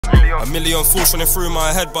A million thoughts running through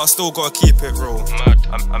my head, but I still gotta keep it real.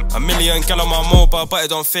 A million gal on my mobile, but it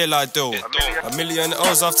don't feel like deal. A million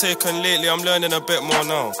L's I've taken lately, I'm learning a bit more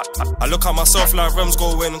now. I look at myself like Rems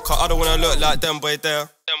go win, cause I don't wanna look like them boy there.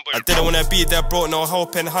 I didn't wanna be there, bro, no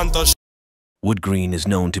helping hand on. Woodgreen is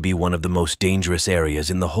known to be one of the most dangerous areas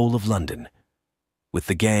in the whole of London, with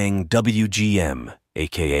the gang WGM,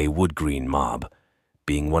 aka Woodgreen Mob,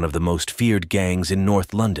 being one of the most feared gangs in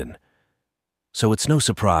North London. So it's no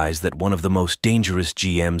surprise that one of the most dangerous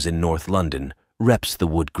GMs in North London reps the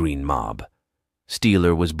Woodgreen Mob.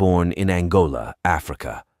 Steeler was born in Angola,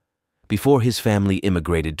 Africa, before his family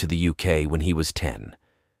immigrated to the UK when he was 10.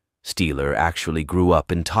 Steeler actually grew up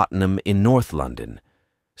in Tottenham in North London.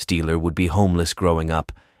 Steeler would be homeless growing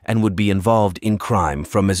up and would be involved in crime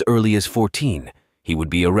from as early as 14. He would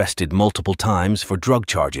be arrested multiple times for drug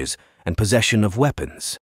charges and possession of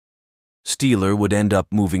weapons. Steeler would end up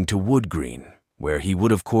moving to Woodgreen, where he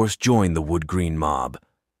would of course join the Woodgreen Mob,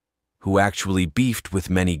 who actually beefed with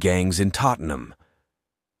many gangs in Tottenham.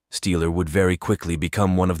 Steeler would very quickly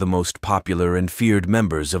become one of the most popular and feared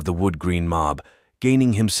members of the Woodgreen Mob,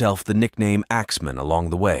 gaining himself the nickname Axeman along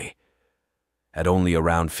the way. At only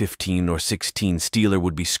around 15 or 16, Steeler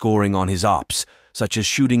would be scoring on his ops, such as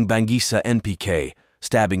shooting Bangisa NPK,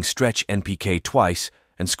 stabbing Stretch NPK twice,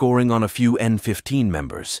 and scoring on a few N15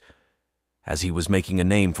 members. As he was making a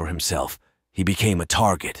name for himself, he became a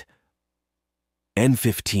target.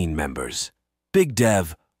 N15 members, Big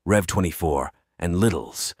Dev, Rev 24, and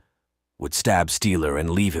Littles, would stab Steeler and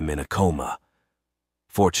leave him in a coma.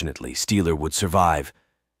 Fortunately, Steeler would survive,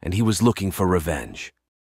 and he was looking for revenge.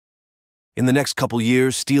 In the next couple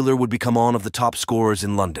years, Steeler would become one of the top scorers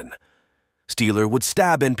in London. Steeler would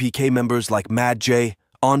stab NPK members like Mad J,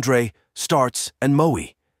 Andre, Starts, and Moe.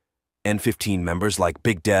 N15 members like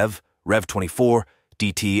Big Dev, Rev 24,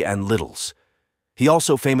 DT, and Littles. He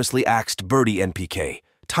also famously axed Birdie NPK,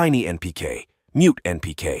 Tiny NPK, Mute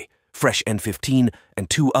NPK, Fresh N15, and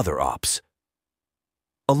 2 other ops.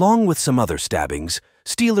 Along with some other stabbings,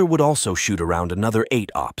 Steeler would also shoot around another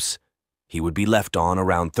 8 ops. He would be left on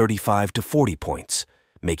around 35 to 40 points,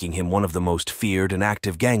 making him one of the most feared and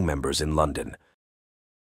active gang members in London.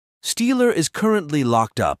 Steeler is currently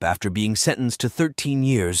locked up after being sentenced to 13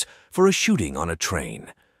 years for a shooting on a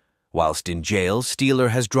train. Whilst in jail,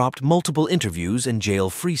 Steeler has dropped multiple interviews and jail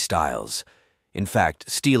freestyles. In fact,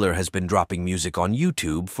 Steeler has been dropping music on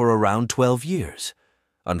YouTube for around 12 years.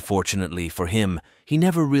 Unfortunately for him, he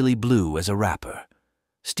never really blew as a rapper.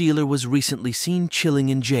 Steeler was recently seen chilling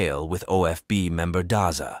in jail with OFB member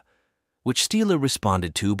Daza, which Steeler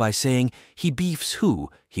responded to by saying he beefs who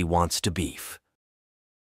he wants to beef.